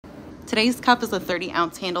Today's cup is a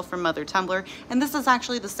 30-ounce handle from Mother Tumbler, and this is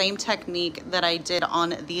actually the same technique that I did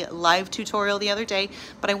on the live tutorial the other day,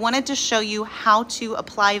 but I wanted to show you how to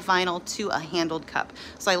apply vinyl to a handled cup.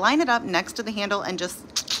 So I line it up next to the handle and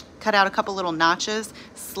just cut out a couple little notches,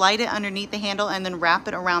 slide it underneath the handle, and then wrap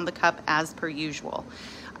it around the cup as per usual.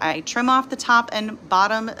 I trim off the top and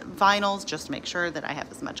bottom vinyls just to make sure that I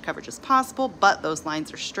have as much coverage as possible, but those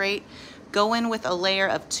lines are straight. Go in with a layer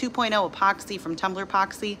of 2.0 epoxy from Tumbler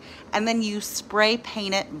epoxy, and then you spray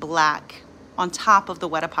paint it black on top of the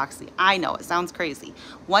wet epoxy. I know it sounds crazy.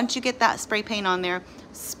 Once you get that spray paint on there,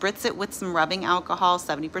 spritz it with some rubbing alcohol,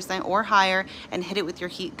 70% or higher, and hit it with your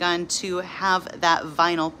heat gun to have that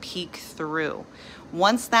vinyl peek through.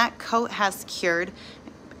 Once that coat has cured,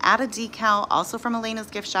 add a decal, also from Elena's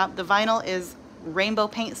gift shop. The vinyl is rainbow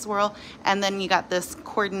paint swirl, and then you got this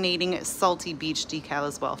coordinating salty beach decal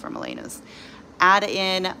as well from Elena's. Add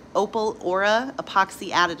in Opal Aura epoxy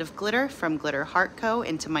additive glitter from Glitter Heart Co.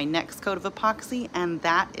 into my next coat of epoxy, and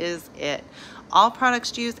that is it. All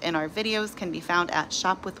products used in our videos can be found at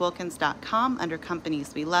shopwithwilkins.com under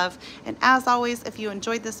companies we love. And as always, if you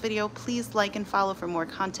enjoyed this video, please like and follow for more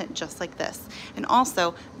content just like this. And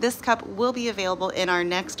also, this cup will be available in our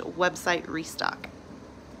next website restock.